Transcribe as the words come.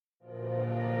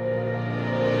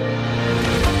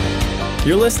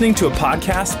You're listening to a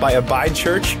podcast by Abide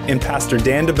Church and Pastor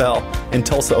Dan DeBell in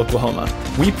Tulsa, Oklahoma.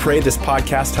 We pray this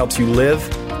podcast helps you live,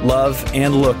 love,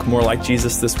 and look more like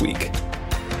Jesus this week.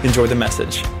 Enjoy the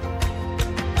message.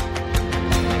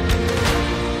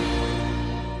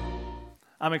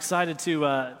 I'm excited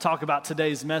to talk about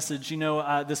today's message. You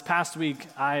know, this past week,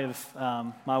 I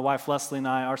have my wife Leslie and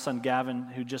our son Gavin,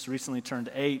 who just recently turned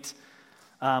 8.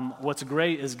 What's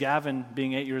great is Gavin,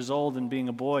 being 8 years old and being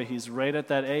a boy, he's right at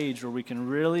that age where we can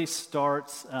really start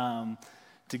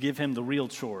to give him the real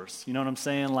chores. You know what I'm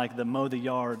saying? Like the mow the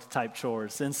yard type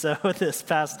chores. And so this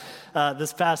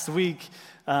past week,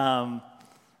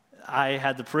 I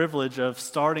had the privilege of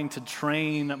starting to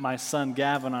train my son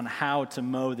Gavin on how to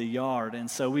mow the yard. And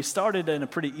so we started in a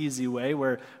pretty easy way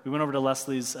where we went over to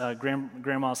Leslie's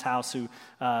grandma's house who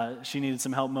she needed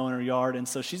some help mowing her yard. And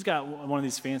so she's got one of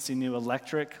these fancy new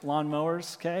electric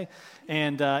lawnmowers, okay?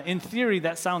 And in theory,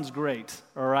 that sounds great,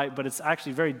 all right? But it's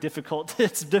actually very difficult.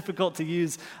 It's difficult to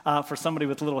use for somebody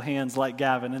with little hands like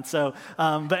Gavin. And so,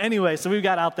 but anyway, so we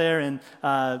got out there and,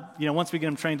 once we get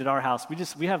him trained at our house,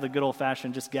 we have the good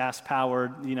old-fashioned just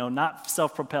gas-powered, not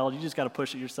self-propelled. You just got to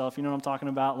push it yourself. You know what I'm talking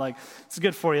about? Like, it's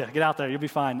good for you. Get out there. You'll be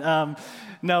fine.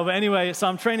 But anyway, so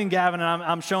I'm training Gavin, and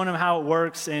I'm showing him how it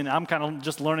works, and I'm kind of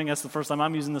just learning. That's the first time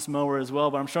I'm using this mower as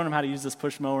well, but I'm showing him how to use this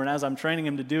push mower, and as I'm training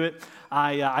him to do it,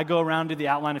 I go around to the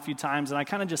outline a few times, and I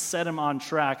kind of just set him on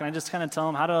track, and I just kind of tell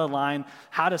him how to align,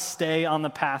 how to stay on the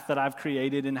path that I've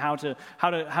created, and how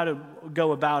to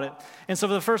go about it. And so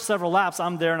for the first several laps,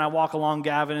 I'm there, and I walk along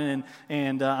Gavin,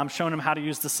 and I'm showing him how to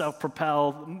use the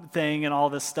self-propel thing and all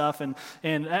this stuff, and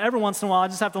every once in a while, I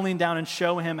just have to lean down and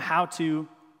show him how to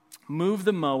move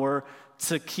the mower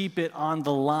to keep it on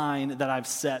the line that I've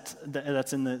set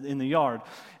that's in the yard.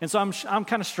 And so I'm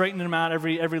kind of straightening him out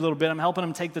every little bit. I'm helping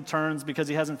him take the turns because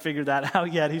he hasn't figured that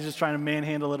out yet. He's just trying to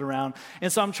manhandle it around.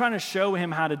 And so I'm trying to show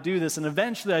him how to do this. And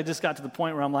eventually I just got to the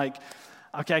point where I'm like,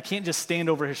 okay, I can't just stand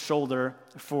over his shoulder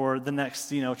for the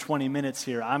next 20 minutes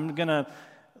here. I'm going to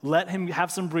let him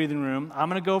have some breathing room. I'm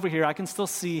going to go over here. I can still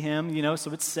see him,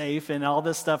 so it's safe and all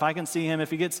this stuff. I can see him. If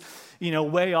he gets,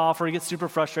 way off or he gets super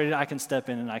frustrated, I can step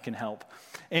in and I can help.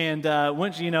 And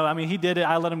once, he did it.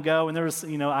 I let him go. And there was,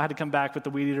 I had to come back with the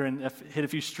weed eater and hit a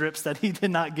few strips that he did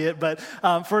not get. But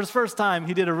for his first time,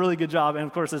 he did a really good job. And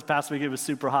of course, this past week, it was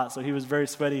super hot. So he was very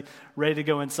sweaty, ready to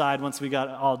go inside once we got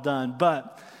it all done.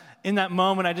 But in that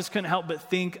moment, I just couldn't help but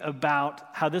think about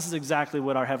how this is exactly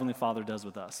what our Heavenly Father does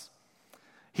with us.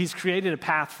 He's created a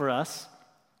path for us,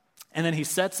 and then he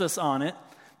sets us on it,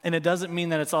 and it doesn't mean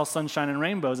that it's all sunshine and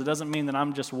rainbows. It doesn't mean that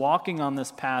I'm just walking on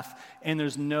this path and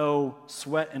there's no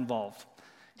sweat involved.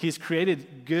 He's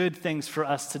created good things for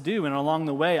us to do, and along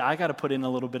the way, I got to put in a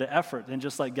little bit of effort. And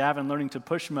just like Gavin learning to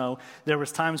push mow, there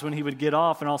was times when he would get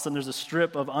off, and all of a sudden there's a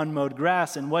strip of unmowed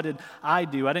grass, and what did I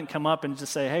do? I didn't come up and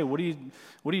just say, hey, what are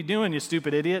you doing, you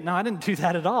stupid idiot? No, I didn't do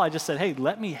that at all. I just said, hey,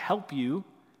 let me help you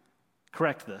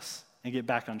correct this and get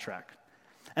back on track.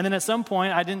 And then at some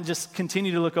point, I didn't just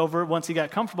continue to look over. Once he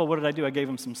got comfortable, what did I do? I gave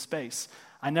him some space.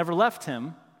 I never left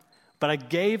him, but I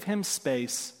gave him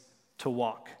space to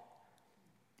walk.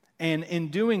 And in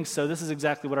doing so, this is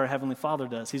exactly what our Heavenly Father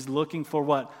does. He's looking for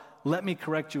what? Let me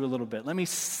correct you a little bit. Let me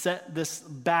set this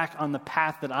back on the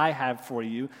path that I have for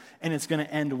you, and it's going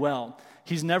to end well.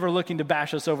 He's never looking to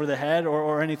bash us over the head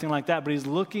or anything like that, but he's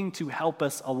looking to help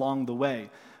us along the way.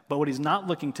 But what he's not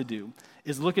looking to do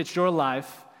is look at your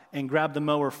life and grab the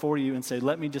mower for you and say,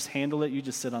 let me just handle it, you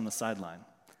just sit on the sideline.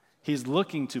 He's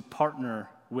looking to partner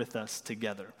with us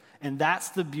together. And that's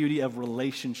the beauty of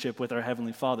relationship with our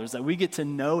Heavenly Father, is that we get to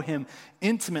know Him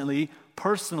intimately,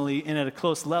 personally, and at a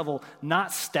close level,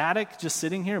 not static, just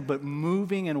sitting here, but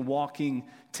moving and walking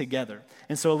together.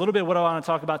 And so a little bit what I want to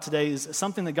talk about today is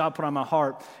something that God put on my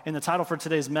heart, and the title for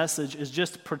today's message is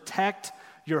just Protect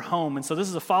Your Home. And so this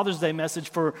is a Father's Day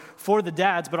message for the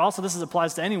dads, but also this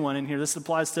applies to anyone in here. This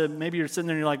applies to maybe you're sitting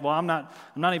there and you're like, well, I'm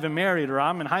not even married, or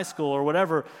I'm in high school or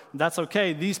whatever. That's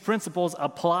okay. These principles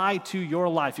apply to your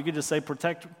life. You could just say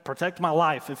protect my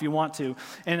life if you want to.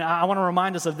 And I want to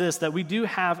remind us of this, that we do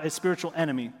have a spiritual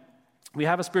enemy. We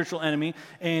have a spiritual enemy,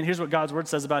 and here's what God's word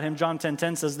says about him. John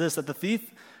 10:10 says this, that the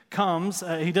thief comes,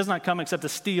 he does not come except to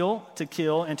steal, to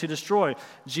kill, and to destroy.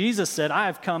 Jesus said, I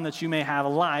have come that you may have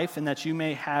life and that you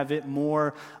may have it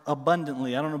more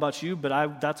abundantly. I don't know about you,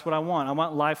 but that's what I want. I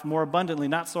want life more abundantly,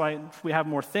 not so we have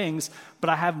more things, but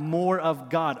I have more of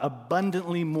God,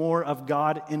 abundantly more of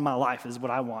God in my life is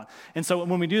what I want. And so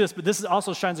when we do this, but this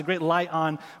also shines a great light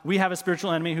on, we have a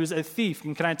spiritual enemy who's a thief.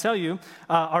 And can I tell you,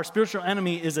 our spiritual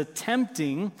enemy is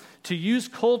attempting to use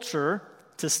culture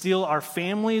to steal our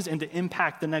families and to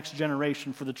impact the next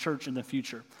generation for the church in the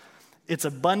future. It's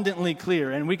abundantly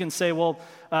clear. And we can say, well,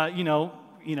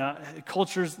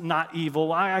 culture's not evil.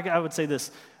 Well, I would say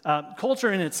this.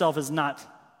 Culture in itself is not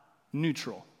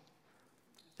neutral.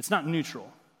 It's not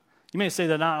neutral. You may say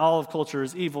that not all of culture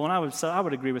is evil, and I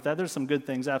would agree with that. There's some good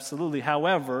things, absolutely.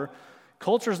 However,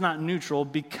 culture is not neutral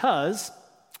because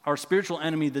our spiritual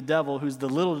enemy, the devil, who's the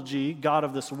little g, God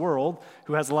of this world,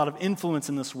 who has a lot of influence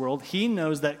in this world, he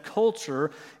knows that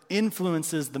culture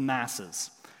influences the masses.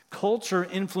 Culture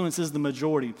influences the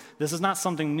majority. This is not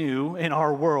something new in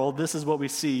our world. This is what we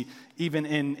see even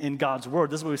in God's word.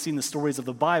 This is what we see in the stories of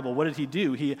the Bible. What did he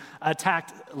do? He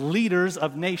attacked leaders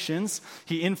of nations.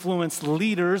 He influenced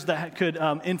leaders that could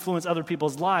influence other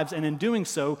people's lives, and in doing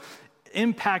so,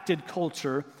 impacted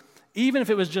culture. Even if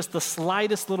it was just the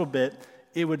slightest little bit,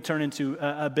 it would turn into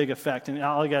a big effect. And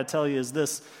all I got to tell you is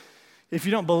this. If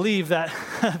you don't believe that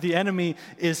the enemy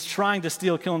is trying to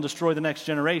steal, kill, and destroy the next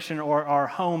generation or our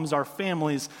homes, our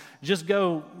families, just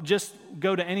go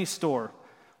to any store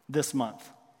this month.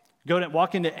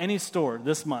 Walk into any store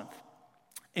this month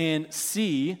and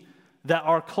see that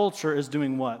our culture is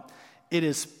doing what? It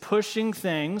is pushing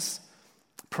things,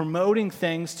 promoting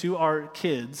things to our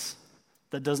kids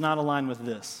that does not align with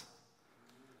this.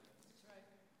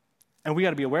 And we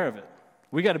got to be aware of it.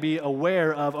 We got to be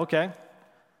aware of, okay,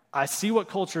 I see what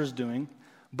culture is doing,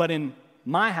 but in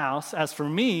my house, as for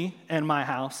me and my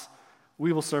house,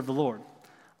 we will serve the Lord.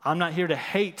 I'm not here to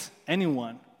hate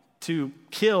anyone, to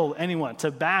kill anyone,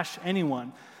 to bash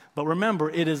anyone. But remember,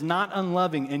 it is not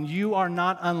unloving, and you are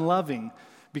not unloving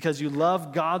because you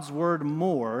love God's word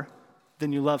more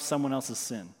than you love someone else's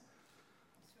sin.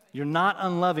 You're not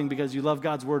unloving because you love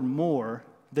God's word more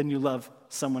than you love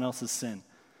someone else's sin.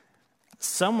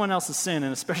 Someone else's sin,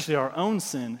 and especially our own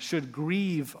sin, should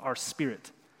grieve our spirit.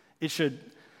 It should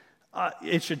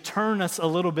turn us a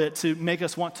little bit to make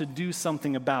us want to do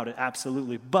something about it,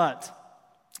 absolutely. But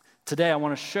today I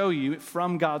want to show you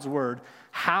from God's word,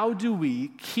 how do we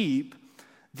keep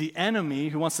the enemy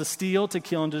who wants to steal, to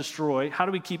kill, and to destroy, how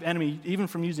do we keep enemy even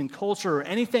from using culture or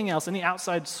anything else, any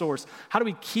outside source, how do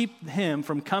we keep him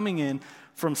from coming in,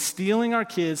 from stealing our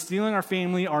kids, stealing our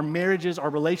family, our marriages, our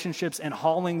relationships, and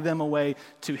hauling them away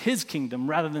to his kingdom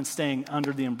rather than staying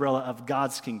under the umbrella of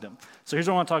God's kingdom? So here's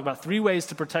what I want to talk about, 3 ways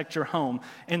to protect your home.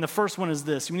 And the first one is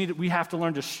this. We have to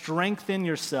learn to strengthen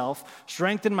yourself,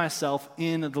 strengthen myself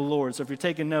in the Lord. So if you're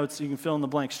taking notes, you can fill in the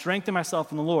blank. Strengthen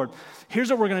myself in the Lord. Here's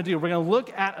what we're going to do. We're going to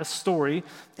look at a story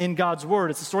in God's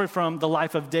word. It's a story from the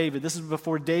life of David. This is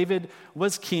before David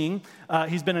was king.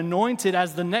 He's been anointed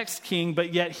as the next king,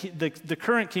 but yet the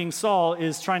current king, Saul,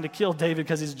 is trying to kill David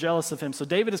because he's jealous of him. So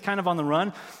David is kind of on the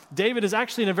run. David is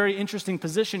actually in a very interesting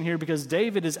position here because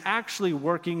David is actually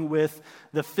working with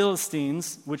the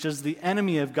Philistines, which is the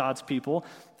enemy of God's people,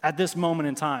 at this moment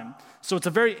in time. So it's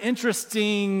a very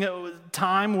interesting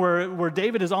time where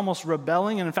David is almost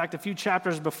rebelling. And in fact, a few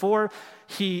chapters before,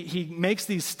 he makes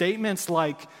these statements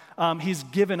like he's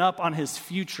given up on his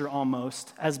future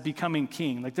almost as becoming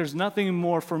king. Like, there's nothing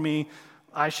more for me,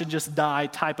 I should just die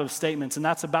type of statements. And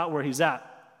that's about where he's at.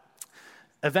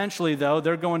 Eventually, though,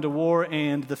 they're going to war,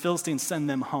 and the Philistines send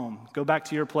them home. Go back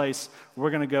to your place. We're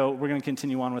going to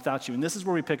continue on without you. And this is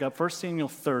where we pick up 1 Samuel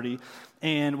 30,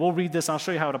 and we'll read this. I'll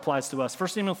show you how it applies to us. 1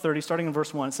 Samuel 30, starting in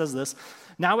verse 1, it says this.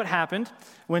 Now it happened,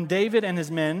 when David and his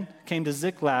men came to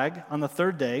Ziklag on the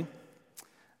 3rd day,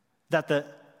 that the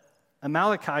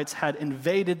Amalekites had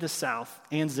invaded the south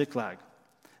and Ziklag.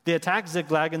 They attacked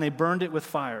Ziklag, and they burned it with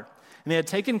fire. And they had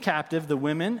taken captive the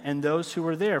women and those who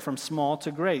were there, from small to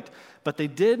great. But they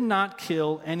did not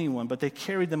kill anyone, but they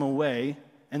carried them away,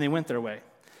 and they went their way.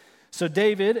 So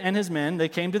David and his men, they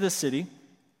came to the city,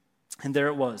 and there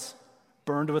it was,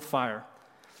 burned with fire.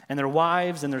 And their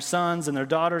wives and their sons and their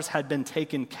daughters had been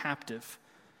taken captive.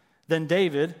 Then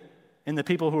David and the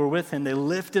people who were with him, they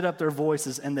lifted up their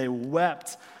voices, and they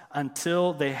wept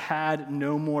until they had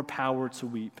no more power to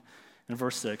weep. In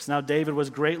verse 6, now David was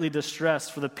greatly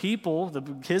distressed, for the people,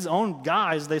 his own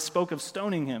guys, they spoke of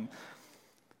stoning him,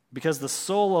 because the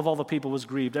soul of all the people was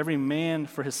grieved, every man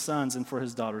for his sons and for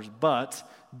his daughters. But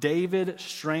David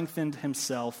strengthened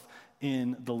himself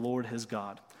in the Lord his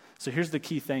God. So here's the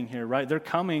key thing here, right? They're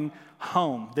coming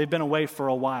home. They've been away for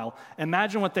a while.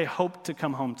 Imagine what they hope to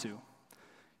come home to.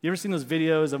 You ever seen those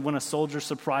videos of when a soldier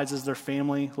surprises their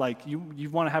family? Like, you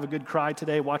want to have a good cry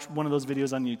today? Watch one of those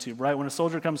videos on YouTube, right? When a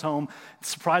soldier comes home,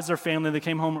 surprise their family, they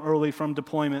came home early from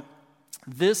deployment.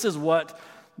 This is what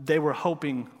they were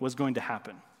hoping was going to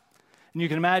happen. And you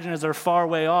can imagine as they're far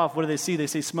way off, what do they see? They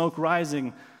see smoke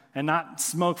rising, and not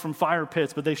smoke from fire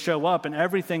pits, but they show up and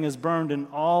everything is burned and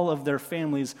all of their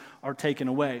families are taken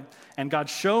away. And God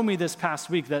showed me this past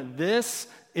week that this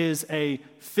is a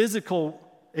physical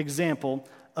example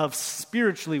of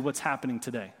spiritually what's happening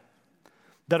today.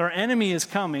 That our enemy is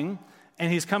coming,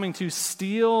 and he's coming to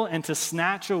steal and to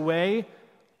snatch away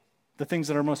the things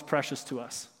that are most precious to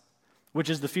us, which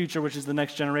is the future, which is the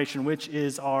next generation, which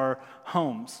is our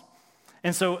homes.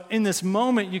 And so in this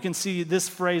moment, you can see this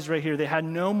phrase right here, they had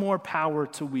no more power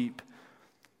to weep.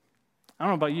 I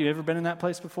don't know about you, ever been in that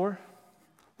place before?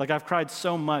 Like I've cried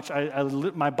so much,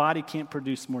 my body can't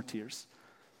produce more tears.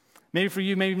 Maybe for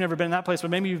you, maybe you've never been in that place, but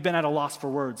maybe you've been at a loss for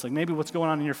words. Like maybe what's going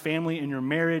on in your family, in your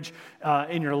marriage,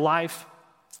 in your life,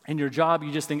 in your job,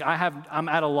 you just think, I'm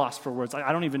at a loss for words.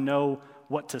 I don't even know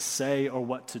what to say or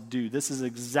what to do. This is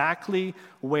exactly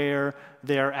where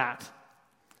they're at.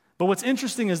 But what's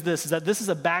interesting is that this is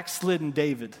a backslidden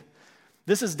David.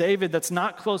 This is David that's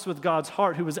not close with God's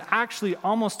heart, who was actually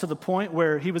almost to the point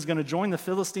where he was going to join the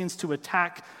Philistines to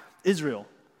attack Israel.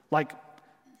 Like,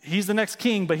 he's the next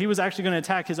king, but he was actually going to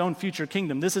attack his own future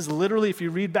kingdom. This is literally, if you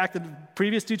read back the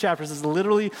previous 2 chapters, this is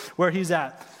literally where he's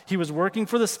at. He was working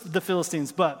for the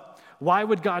Philistines, but why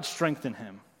would God strengthen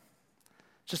him?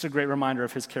 Just a great reminder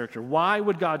of his character. Why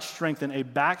would God strengthen a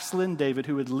backslidden David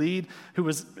who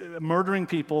was murdering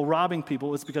people, robbing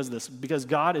people? It's because of this. Because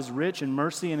God is rich in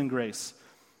mercy and in grace.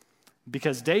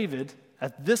 Because David,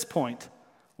 at this point,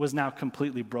 was now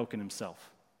completely broken himself.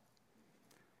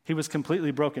 He was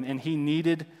completely broken, and he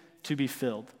needed to be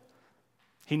filled.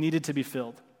 He needed to be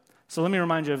filled. So let me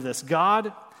remind you of this.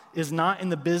 God is not in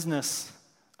the business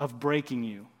of breaking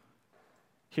you.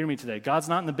 Hear me today. God's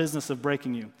not in the business of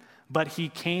breaking you. But he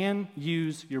can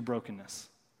use your brokenness.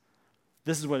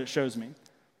 This is what it shows me.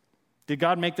 Did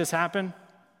God make this happen?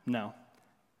 No.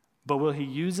 But will he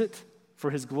use it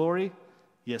for his glory?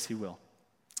 Yes, he will.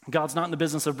 God's not in the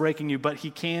business of breaking you, but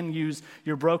he can use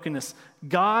your brokenness.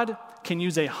 God can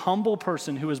use a humble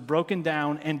person who is broken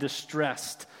down and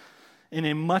distressed in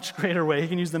a much greater way. He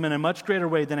can use them in a much greater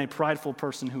way than a prideful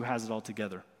person who has it all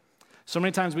together. So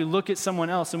many times we look at someone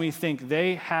else and we think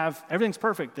everything's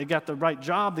perfect. They got the right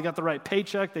job, they got the right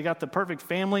paycheck, they got the perfect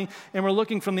family, and we're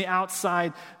looking from the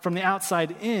outside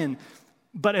in.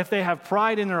 But if they have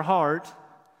pride in their heart,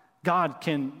 God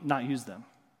can not use them.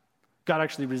 God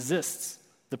actually resists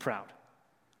the proud.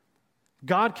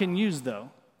 God can use, though,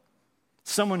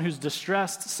 someone who's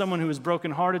distressed, someone who is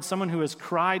brokenhearted, someone who has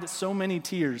cried so many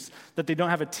tears that they don't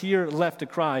have a tear left to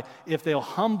cry, if they'll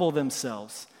humble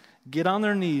themselves, get on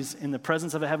their knees in the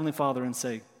presence of a heavenly Father and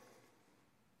say,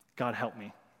 God, help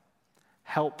me.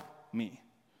 Help me.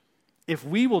 If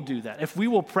we will do that, if we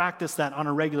will practice that on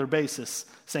a regular basis,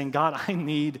 saying, God, I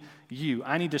need you.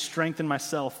 I need to strengthen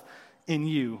myself in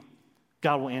you,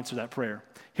 God will answer that prayer.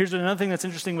 Here's another thing that's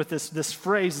interesting with this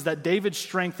phrase is that David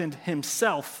strengthened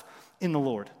himself in the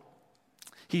Lord.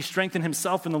 He strengthened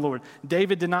himself in the Lord.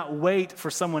 David did not wait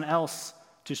for someone else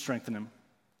to strengthen him.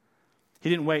 He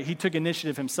didn't wait. He took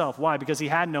initiative himself. Why? Because he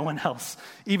had no one else.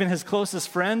 Even his closest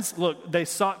friends, look, they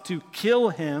sought to kill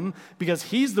him because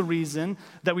he's the reason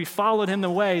that we followed him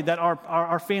the way that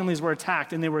our families were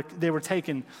attacked and they were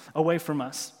taken away from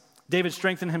us. David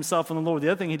strengthened himself in the Lord. The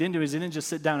other thing he didn't do is he didn't just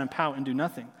sit down and pout and do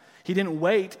nothing. He didn't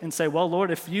wait and say, well,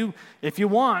 Lord, if you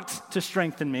want to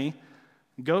strengthen me,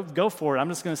 go for it. I'm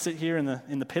just going to sit here in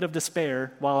the pit of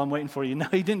despair while I'm waiting for you. No,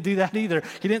 he didn't do that either.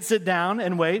 He didn't sit down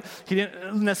and wait. He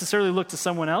didn't necessarily look to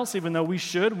someone else, even though we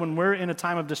should. When we're in a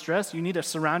time of distress, you need to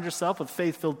surround yourself with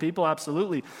faith-filled people,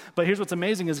 absolutely. But here's what's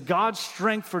amazing is God's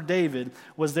strength for David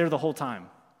was there the whole time.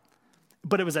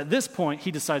 But it was at this point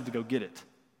he decided to go get it.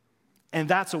 And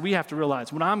that's what we have to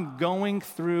realize. When I'm going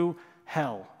through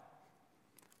hell,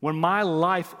 when my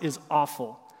life is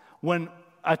awful, when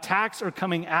attacks are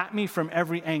coming at me from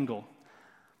every angle,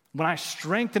 when I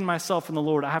strengthen myself in the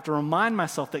Lord, I have to remind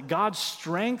myself that God's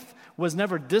strength was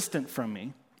never distant from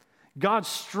me. God's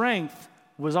strength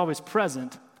was always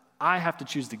present. I have to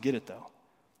choose to get it, though.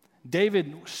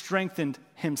 David strengthened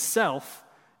himself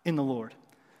in the Lord.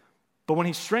 But when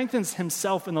he strengthens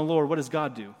himself in the Lord, what does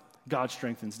God do? God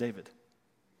strengthens David.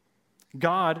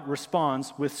 God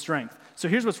responds with strength. So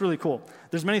here's what's really cool.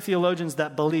 There's many theologians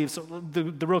that believe, so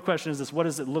the real question is this, what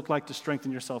does it look like to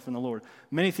strengthen yourself in the Lord?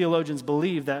 Many theologians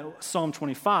believe that Psalm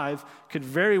 25 could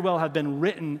very well have been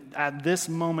written at this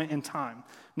moment in time.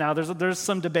 Now, there's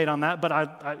some debate on that, but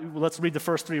let's read the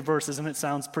first 3 verses, and it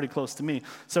sounds pretty close to me.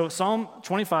 So Psalm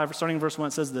 25, starting in verse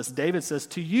 1, says this, David says,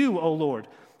 "To you, O Lord,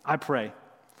 I pray,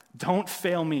 don't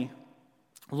fail me,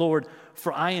 Lord,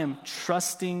 for I am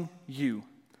trusting you.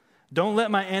 Don't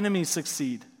let my enemies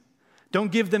succeed.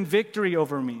 Don't give them victory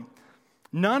over me.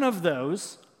 None of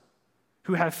those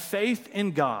who have faith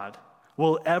in God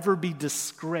will ever be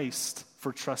disgraced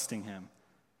for trusting him."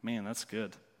 Man, that's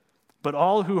good. but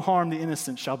all who harm the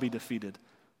innocent shall be defeated.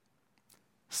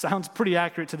 Sounds pretty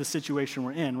accurate to the situation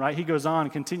we're in, right? He goes on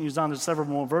and continues on. There's several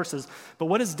more verses. But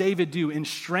what does David do? In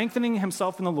strengthening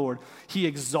himself in the Lord, he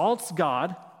exalts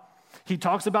God, he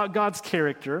talks about God's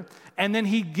character, and then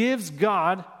he gives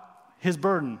God his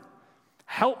burden.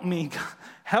 Help me,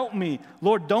 help me.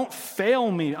 Lord, don't fail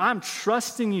me. I'm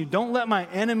trusting you. Don't let my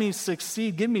enemies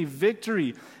succeed. Give me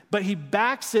victory. But he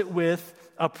backs it with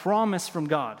a promise from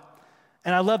God.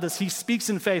 And I love this. He speaks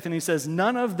in faith and he says,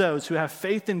 none of those who have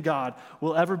faith in God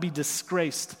will ever be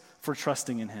disgraced for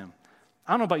trusting in him.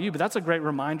 I don't know about you, but that's a great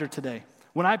reminder today.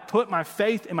 When I put my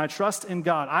faith and my trust in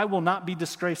God, I will not be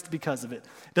disgraced because of it.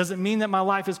 Doesn't mean that my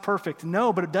life is perfect.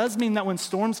 No, but it does mean that when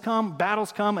storms come,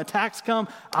 battles come, attacks come,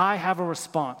 I have a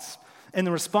response. And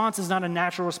the response is not a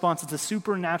natural response, it's a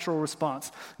supernatural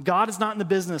response. God is not in the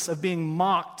business of being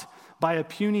mocked by a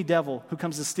puny devil who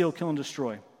comes to steal, kill, and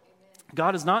destroy.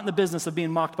 God is not in the business of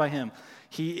being mocked by him.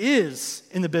 He is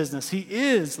in the business. He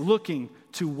is looking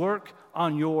to work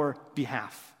on your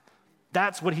behalf.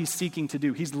 That's what he's seeking to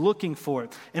do. He's looking for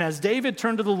it. And as David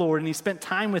turned to the Lord and he spent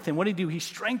time with him, what did he do? He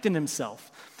strengthened himself.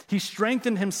 He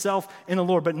strengthened himself in the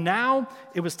Lord. But now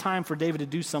it was time for David to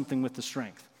do something with the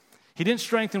strength. He didn't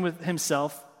strengthen with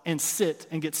himself and sit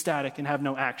and get static and have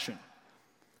no action.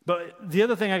 But the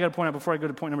other thing I got to point out before I go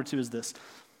to point number 2 is this.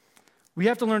 We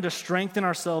have to learn to strengthen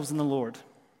ourselves in the Lord,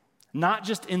 not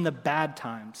just in the bad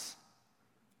times,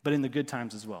 but in the good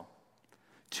times as well.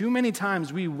 Too many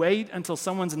times we wait until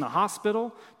someone's in the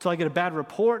hospital, till I get a bad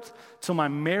report, till my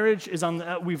marriage is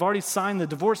we've already signed the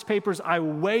divorce papers. I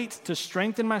wait to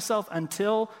strengthen myself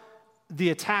until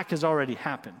the attack has already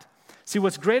happened. See,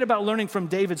 what's great about learning from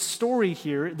David's story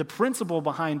here, the principle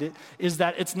behind it, is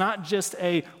that it's not just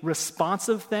a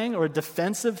responsive thing or a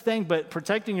defensive thing, but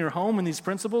protecting your home and these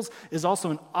principles is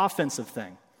also an offensive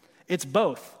thing. It's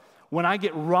both. When I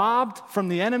get robbed from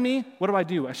the enemy, what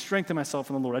do? I strengthen myself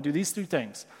in the Lord. I do these 3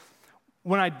 things.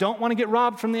 When I don't want to get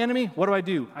robbed from the enemy, what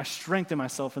do? I strengthen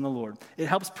myself in the Lord. It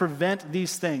helps prevent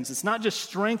these things. It's not just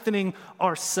strengthening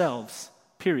ourselves,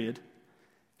 period.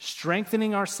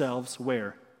 Strengthening ourselves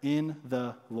where? In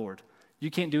the Lord. You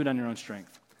can't do it on your own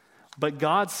strength. But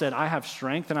God said, I have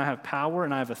strength and I have power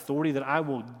and I have authority that I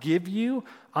will give you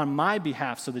on my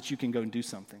behalf so that you can go and do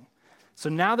something. So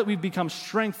now that we've become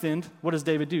strengthened, what does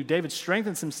David do? David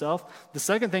strengthens himself. The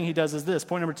second thing he does is this.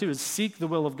 Point number 2 is seek the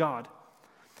will of God.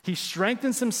 He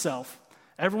strengthens himself.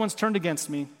 Everyone's turned against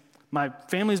me. My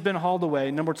family's been hauled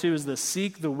away. Number 2 is this.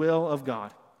 Seek the will of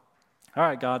God. All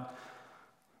right, God,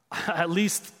 at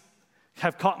least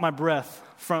have caught my breath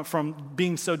from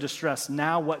being so distressed.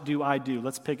 Now what do I do?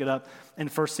 Let's pick it up in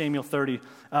 1 Samuel 30.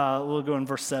 We'll go in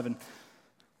verse 7.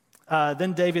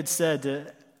 Then David said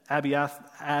to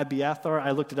Abiathar,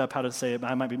 I looked it up how to say it,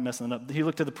 but I might be messing it up. He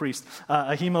looked to the priest,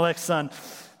 Ahimelech's son.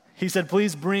 He said,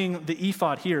 please bring the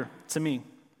ephod here to me.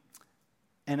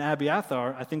 And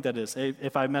Abiathar, I think that is,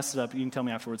 if I messed it up, you can tell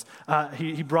me afterwards.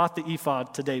 He brought the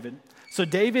ephod to David. So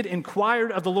David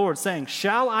inquired of the Lord, saying,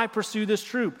 shall I pursue this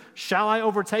troop? Shall I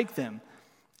overtake them?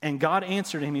 And God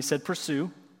answered him, he said,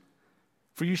 pursue,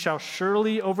 for you shall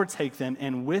surely overtake them,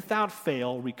 and without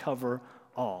fail recover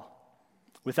all.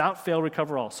 Without fail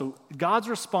recover all. So God's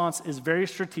response is very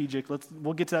strategic.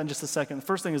 We'll get to that in just a second. The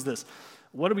first thing is this.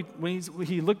 When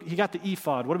he got the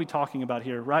ephod, what are we talking about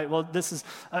here, right? Well, this is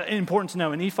important to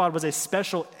know. An ephod was a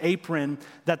special apron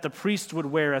that the priest would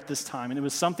wear at this time, and it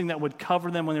was something that would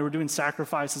cover them when they were doing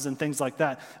sacrifices and things like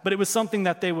that. But it was something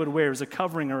that they would wear as a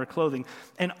covering or a clothing.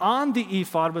 And on the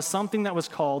ephod was something that was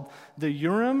called the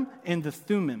Urim and the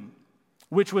Thummim,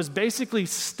 which was basically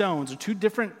stones, or 2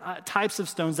 different types of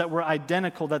stones that were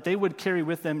identical that they would carry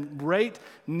with them right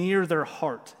near their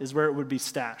heart is where it would be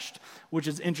stashed, which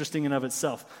is interesting in of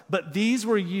itself. But these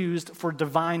were used for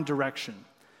divine direction.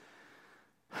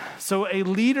 So a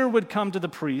leader would come to the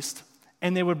priest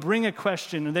and they would bring a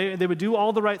question, and they would do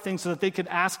all the right things so that they could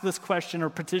ask this question or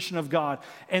petition of God.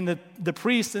 And the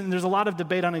priest, and there's a lot of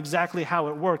debate on exactly how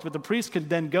it worked, but the priest could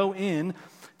then go in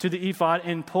to the ephod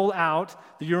and pull out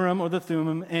the Urim or the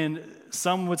Thummim, and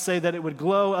some would say that it would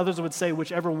glow. Others would say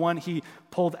whichever one he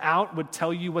pulled out would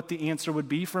tell you what the answer would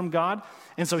be from God.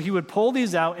 And so he would pull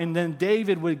these out, and then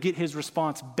David would get his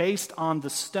response based on the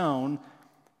stone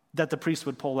that the priest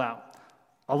would pull out.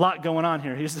 A lot going on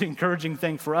here. Here's the encouraging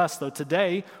thing for us, though.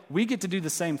 Today, we get to do the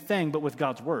same thing, but with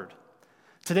God's word.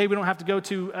 Today, we don't have to go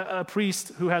to a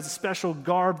priest who has a special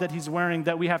garb that he's wearing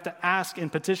that we have to ask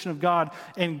and petition of God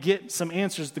and get some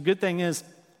answers. The good thing is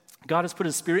God has put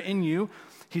his Spirit in you.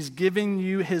 He's giving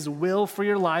you his will for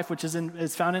your life, which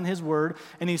is found in his word.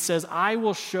 And he says, I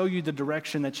will show you the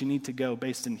direction that you need to go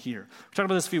based in here. We talked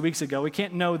about this a few weeks ago. We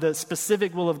can't know the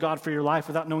specific will of God for your life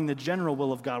without knowing the general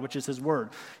will of God, which is his word.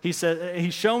 He said,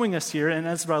 he's showing us here, and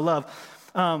that's what I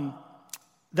love,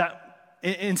 that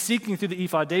in seeking through the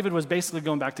ephod, David was basically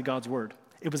going back to God's word.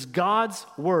 It was God's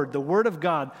word, the word of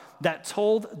God, that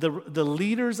told the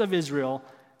leaders of Israel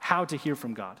how to hear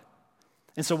from God.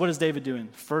 And so what is David doing?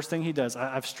 First thing he does,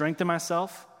 I've strengthened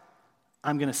myself.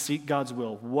 I'm going to seek God's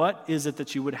will. What is it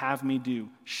that you would have me do?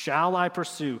 Shall I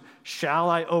pursue? Shall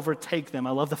I overtake them?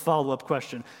 I love the follow-up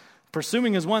question.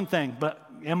 Pursuing is one thing, but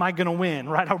am I going to win,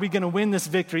 right? Are we going to win this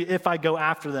victory if I go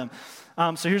after them?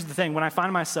 So here's the thing. When I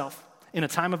find myself in a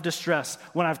time of distress,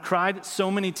 when I've cried so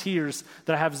many tears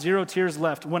that I have 0 tears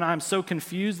left, when I'm so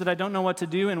confused that I don't know what to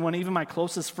do, and when even my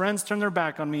closest friends turn their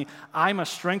back on me, I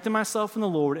must strengthen myself in the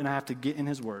Lord, and I have to get in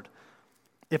his word.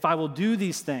 If I will do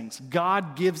these things,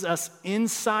 God gives us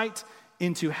insight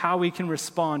into how we can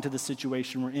respond to the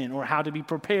situation we're in, or how to be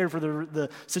prepared for the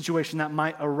situation that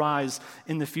might arise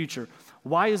in the future.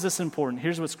 Why is this important?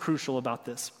 Here's what's crucial about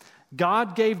this.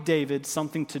 God gave David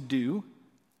something to do.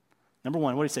 Number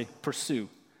one, what did he say? Pursue.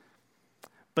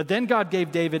 But then God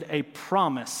gave David a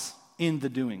promise in the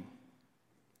doing.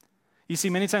 You see,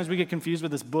 many times we get confused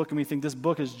with this book and we think this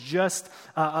book is just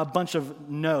a bunch of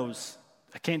no's.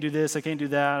 I can't do this, I can't do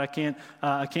that,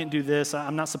 I can't do this,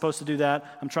 I'm not supposed to do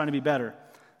that, I'm trying to be better.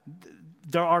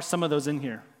 There are some of those in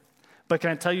here. But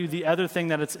can I tell you the other thing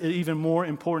that it's even more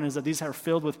important is that these are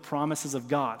filled with promises of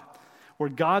God. Where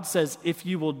God says, if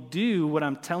you will do what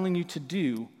I'm telling you to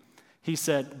do, he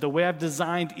said, the way I've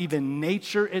designed even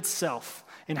nature itself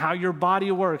and how your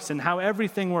body works and how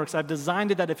everything works, I've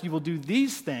designed it that if you will do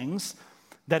these things,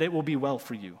 that it will be well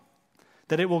for you,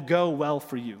 that it will go well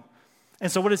for you.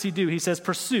 And so what does he do? He says,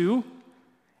 pursue,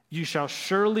 you shall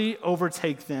surely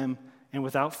overtake them, and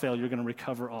without fail, you're going to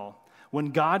recover all. When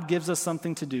God gives us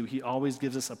something to do, he always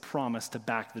gives us a promise to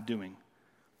back the doing.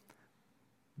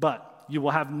 But you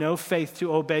will have no faith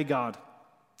to obey God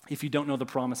if you don't know the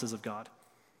promises of God.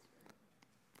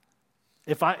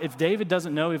 If David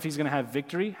doesn't know if he's going to have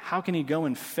victory, how can he go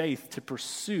in faith to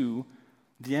pursue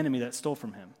the enemy that stole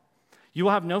from him? You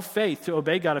will have no faith to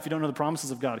obey God if you don't know the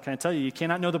promises of God. Can I tell you, you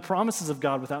cannot know the promises of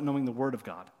God without knowing the word of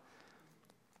God.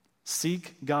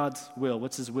 Seek God's will.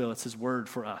 What's his will? It's his word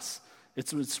for us.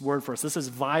 It's his word for us. This is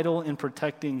vital in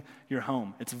protecting your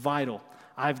home. It's vital.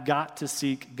 I've got to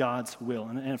seek God's will.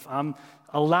 And if I'm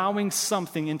allowing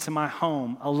something into my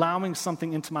home, allowing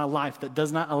something into my life that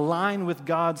does not align with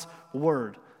God's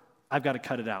word, I've got to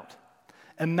cut it out.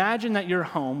 Imagine that your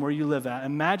home, where you live at,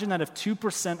 imagine that if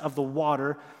 2% of the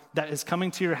water that is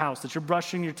coming to your house, that you're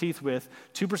brushing your teeth with,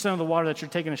 2% of the water that you're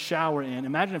taking a shower in,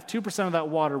 imagine if 2% of that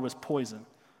water was poison.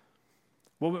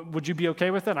 Well, would you be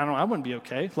okay with that? I wouldn't be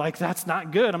okay. Like, that's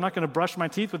not good. I'm not going to brush my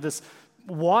teeth with this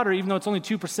water, even though it's only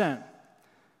 2%.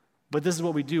 But this is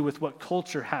what we do with what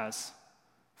culture has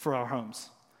for our homes.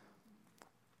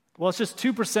 Well, it's just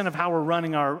 2% of how we're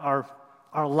running our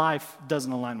life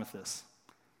doesn't align with this.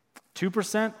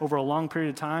 2% over a long period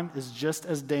of time is just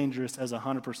as dangerous as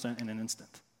 100% in an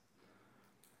instant.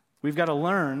 We've got to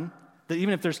learn that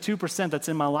even if there's 2% that's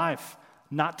in my life,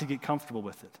 not to get comfortable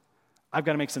with it. I've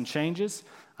got to make some changes.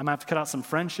 I'm going to have to cut out some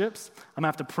friendships. I'm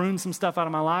going to have to prune some stuff out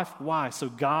of my life. Why? So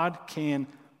God can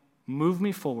move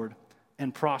me forward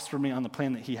and prosper me on the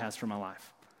plan that he has for my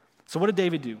life. So what did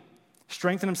David do?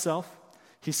 Strengthen himself.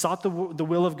 He sought the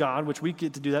will of God, which we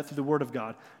get to do that through the word of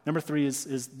God. Number 3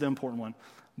 is the important one.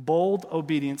 Bold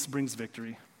obedience brings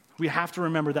victory. We have to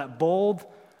remember that bold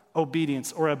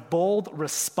obedience or a bold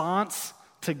response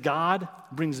to God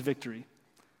brings victory.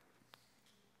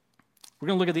 We're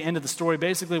going to look at the end of the story.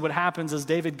 Basically, what happens is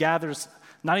David gathers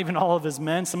not even all of his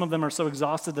men. Some of them are so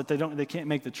exhausted that they can't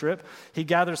make the trip. He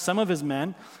gathers some of his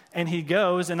men, and he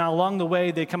goes, and along the way,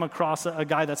 they come across a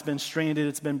guy that's been stranded,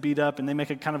 it's been beat up, and they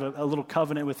make a kind of a little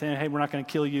covenant with him. Hey, we're not going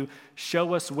to kill you.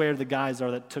 Show us where the guys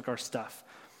are that took our stuff.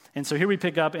 And so here we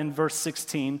pick up in verse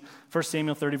 16, 1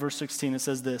 Samuel 30, verse 16, it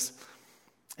says this.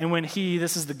 And when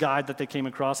this is the guide that they came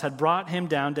across, had brought him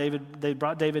down, they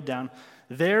brought David down,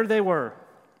 there they were,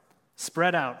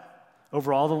 spread out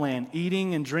over all the land,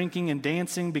 eating and drinking and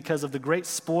dancing because of the great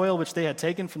spoil which they had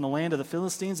taken from the land of the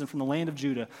Philistines and from the land of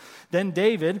Judah. Then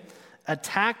David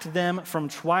attacked them from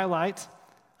twilight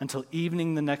until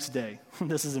evening the next day.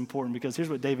 This is important because here's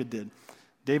what David did.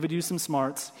 David used some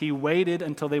smarts. He waited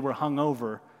until they were hung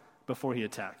over before he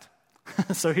attacked.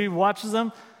 So he watches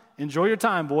them. Enjoy your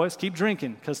time, boys. Keep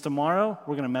drinking because tomorrow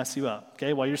we're going to mess you up.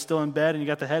 Okay, while you're still in bed and you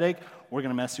got the headache, we're going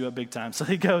to mess you up big time. So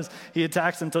he goes, he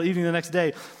attacks them until evening the next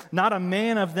day. Not a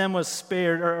man of them was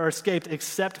spared or escaped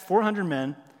except 400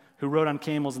 men who rode on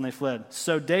camels, and they fled.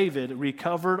 So David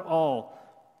recovered all.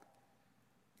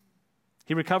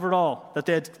 He recovered all that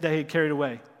they had carried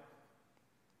away.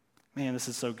 Man, this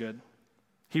is so good.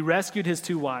 He rescued his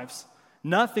 2 wives.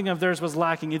 Nothing of theirs was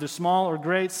lacking, either small or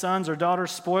great, sons or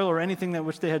daughters, spoil or anything that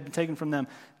which they had been taken from them.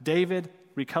 David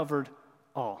recovered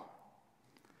all.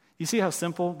 You see how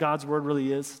simple God's word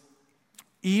really is?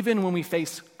 Even when we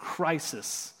face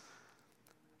crisis,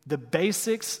 the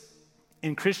basics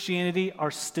in Christianity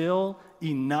are still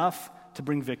enough to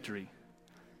bring victory.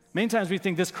 Many times we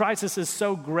think this crisis is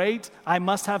so great, I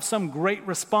must have some great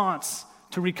response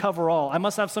to recover all. I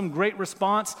must have some great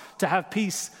response to have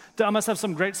peace. I must have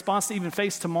some great response to even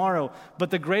face tomorrow.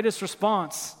 But the greatest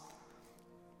response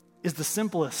is the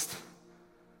simplest.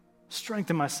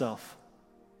 Strengthen myself.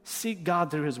 Seek God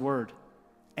through his word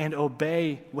and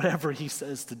obey whatever he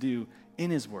says to do in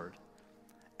his word.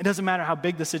 It doesn't matter how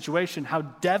big the situation, how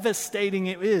devastating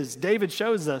it is. David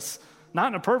shows us, not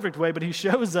in a perfect way, but he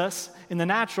shows us in the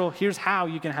natural, here's how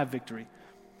you can have victory.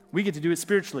 We get to do it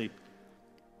spiritually.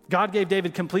 God gave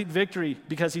David complete victory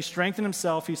because he strengthened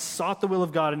himself, he sought the will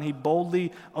of God, and he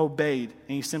boldly obeyed,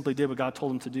 and he simply did what God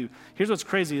told him to do. Here's what's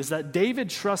crazy, is that David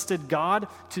trusted God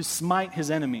to smite his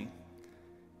enemy.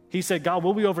 He said, God,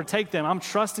 will we overtake them? I'm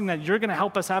trusting that you're going to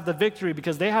help us have the victory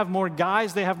because they have more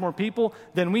guys, they have more people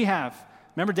than we have.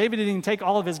 Remember, David didn't even take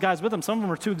all of his guys with him. Some of them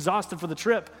were too exhausted for the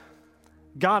trip.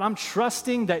 God, I'm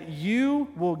trusting that you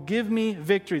will give me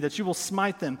victory, that you will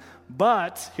smite them.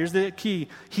 But, here's the key,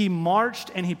 he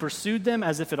marched and he pursued them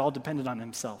as if it all depended on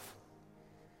himself.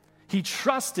 He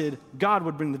trusted God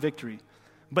would bring the victory,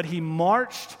 but he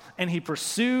marched and he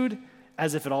pursued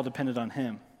as if it all depended on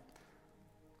him.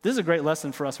 This is a great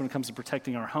lesson for us when it comes to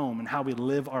protecting our home and how we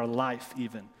live our life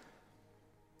even.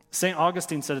 St.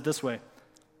 Augustine said it this way.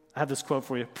 I have this quote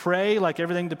for you. Pray like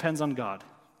everything depends on God.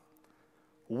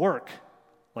 Work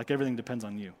like everything depends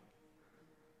on you.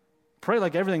 Pray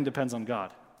like everything depends on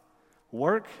God.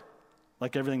 Work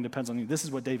like everything depends on you. This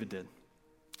is what David did.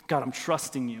 God, I'm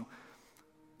trusting you.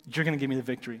 You're going to give me the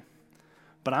victory.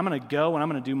 But I'm going to go and I'm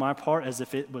going to do my part as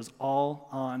if it was all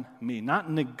on me. Not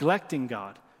neglecting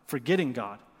God, forgetting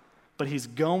God, but he's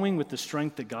going with the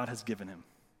strength that God has given him.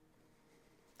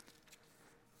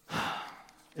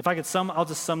 If I could I'll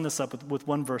just sum this up with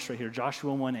one verse right here,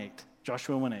 Joshua 1:8.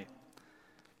 Joshua 1:8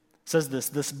 says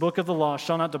this book of the law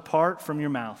shall not depart from your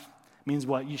mouth. Means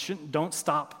what? Don't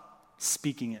stop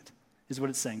speaking it, is what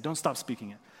it's saying. Don't stop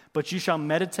speaking it. But you shall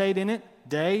meditate in it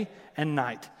day and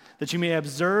night, that you may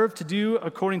observe to do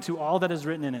according to all that is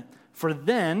written in it. For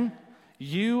then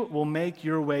you will make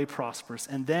your way prosperous,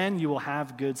 and then you will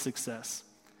have good success.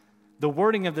 The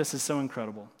wording of this is so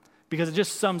incredible because it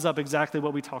just sums up exactly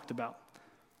what we talked about.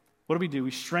 What do?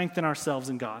 We strengthen ourselves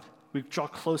in God. We draw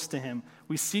close to him.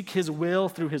 We seek his will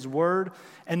through his word,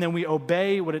 and then we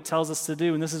obey what it tells us to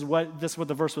do. And this is what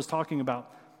the verse was talking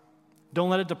about. Don't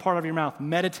let it depart out of your mouth.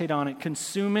 Meditate on it.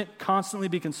 Consume it. Constantly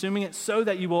be consuming it so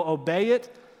that you will obey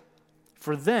it.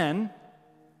 For then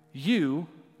you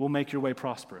will make your way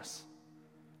prosperous.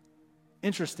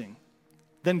 Interesting.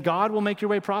 Then God will make your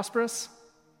way prosperous?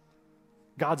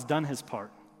 God's done his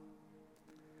part.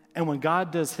 And when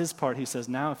God does his part, he says,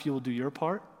 now if you will do your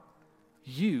part,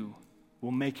 you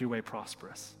will make your way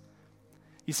prosperous.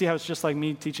 You see how it's just like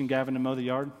me teaching Gavin to mow the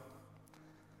yard?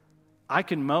 I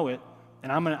can mow it,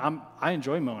 and I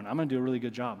enjoy mowing. I'm going to do a really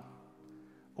good job.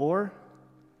 Or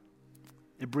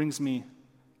it brings me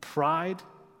pride.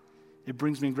 It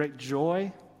brings me great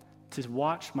joy to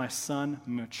watch my son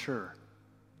mature.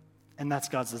 And that's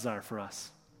God's desire for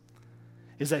us,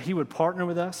 is that he would partner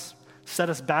with us,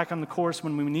 set us back on the course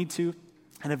when we need to,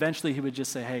 and eventually he would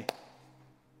just say, hey,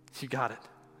 you got it.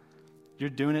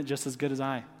 You're doing it just as good as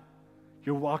I.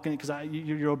 You're walking because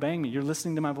you're obeying me. You're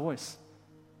listening to my voice.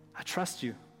 I trust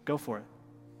you. Go for it.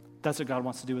 That's what God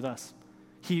wants to do with us.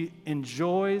 He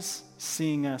enjoys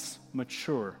seeing us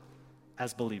mature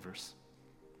as believers.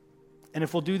 And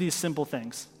if we'll do these simple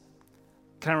things,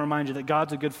 can I remind you that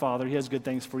God's a good father. He has good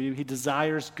things for you. He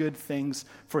desires good things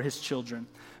for his children.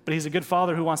 But he's a good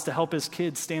father who wants to help his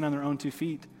kids stand on their own 2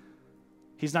 feet.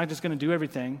 He's not just going to do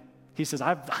everything. He says,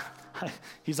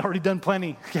 he's already done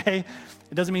plenty, okay?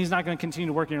 It doesn't mean he's not going to continue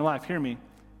to work in your life. Hear me.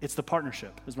 It's the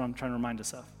partnership is what I'm trying to remind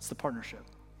us of. It's the partnership.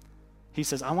 He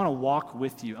says, I want to walk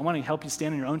with you. I want to help you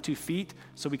stand on your own 2 feet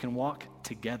so we can walk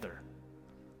together.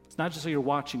 It's not just so you're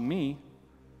watching me.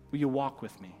 Will you walk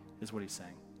with me, is what he's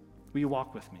saying. Will you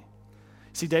walk with me?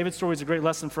 See, David's story is a great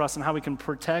lesson for us on how we can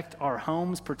protect our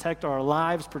homes, protect our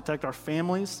lives, protect our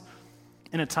families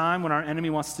in a time when our enemy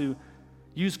wants to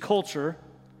use culture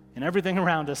and everything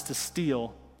around us to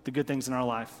steal the good things in our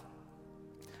life.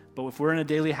 But if we're in a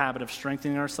daily habit of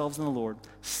strengthening ourselves in the Lord,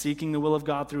 seeking the will of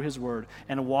God through his word,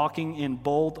 and walking in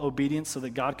bold obedience so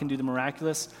that God can do the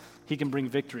miraculous, he can bring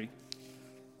victory.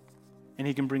 And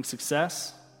he can bring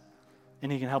success,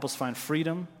 and he can help us find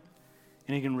freedom,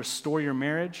 and he can restore your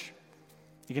marriage.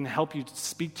 He can help you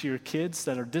speak to your kids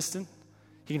that are distant.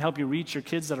 He can help you reach your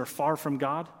kids that are far from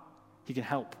God. He can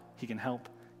help. He can help.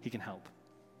 He can help.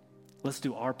 Let's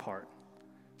do our part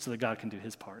so that God can do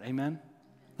his part. Amen?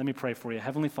 Let me pray for you.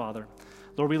 Heavenly Father,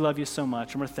 Lord, we love you so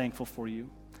much, and we're thankful for you.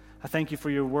 I thank you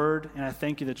for your word, and I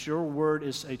thank you that your word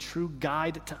is a true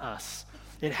guide to us.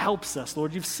 It helps us,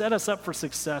 Lord. You've set us up for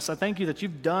success. I thank you that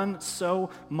you've done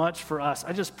so much for us.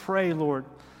 I just pray, Lord,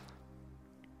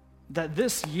 that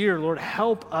this year, Lord,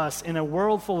 help us in a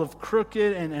world full of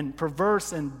crooked and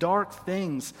perverse and dark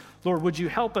things. Lord, would you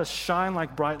help us shine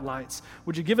like bright lights?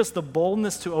 Would you give us the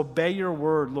boldness to obey your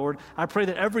word, Lord? I pray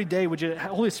that every day, would you,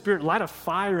 Holy Spirit, light a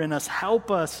fire in us.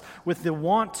 Help us with the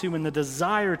want to and the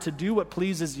desire to do what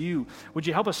pleases you. Would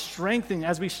you help us strengthen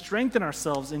as we strengthen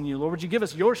ourselves in you, Lord? Would you give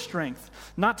us your strength,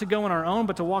 not to go on our own,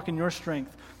 but to walk in your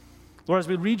strength? Lord, as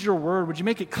we read your word, would you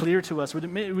make it clear to us? Would you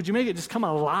make it just come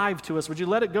alive to us? Would you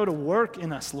let it go to work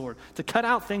in us, Lord, to cut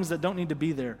out things that don't need to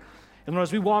be there? And Lord,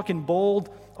 as we walk in bold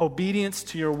obedience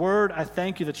to your word, I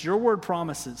thank you that your word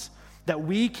promises that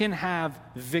we can have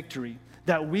victory,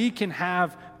 that we can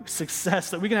have success,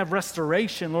 that we can have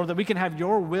restoration, Lord, that we can have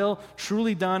your will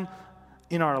truly done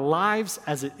in our lives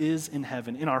as it is in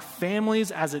heaven, in our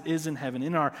families as it is in heaven,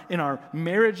 in our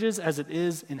marriages as it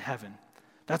is in heaven.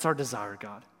 That's our desire,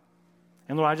 God.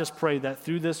 And Lord, I just pray that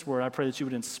through this word, I pray that you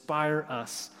would inspire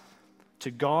us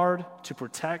to guard, to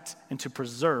protect, and to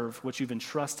preserve what you've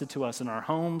entrusted to us in our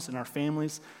homes, in our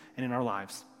families, and in our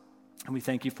lives. And we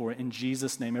thank you for it. In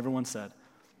Jesus' name, everyone said,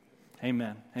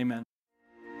 amen. Amen.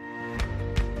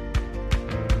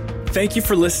 Thank you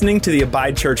for listening to the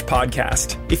Abide Church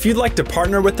podcast. If you'd like to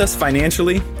partner with us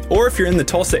financially, or if you're in the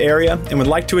Tulsa area and would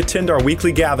like to attend our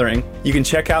weekly gathering, you can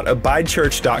check out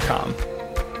abidechurch.com.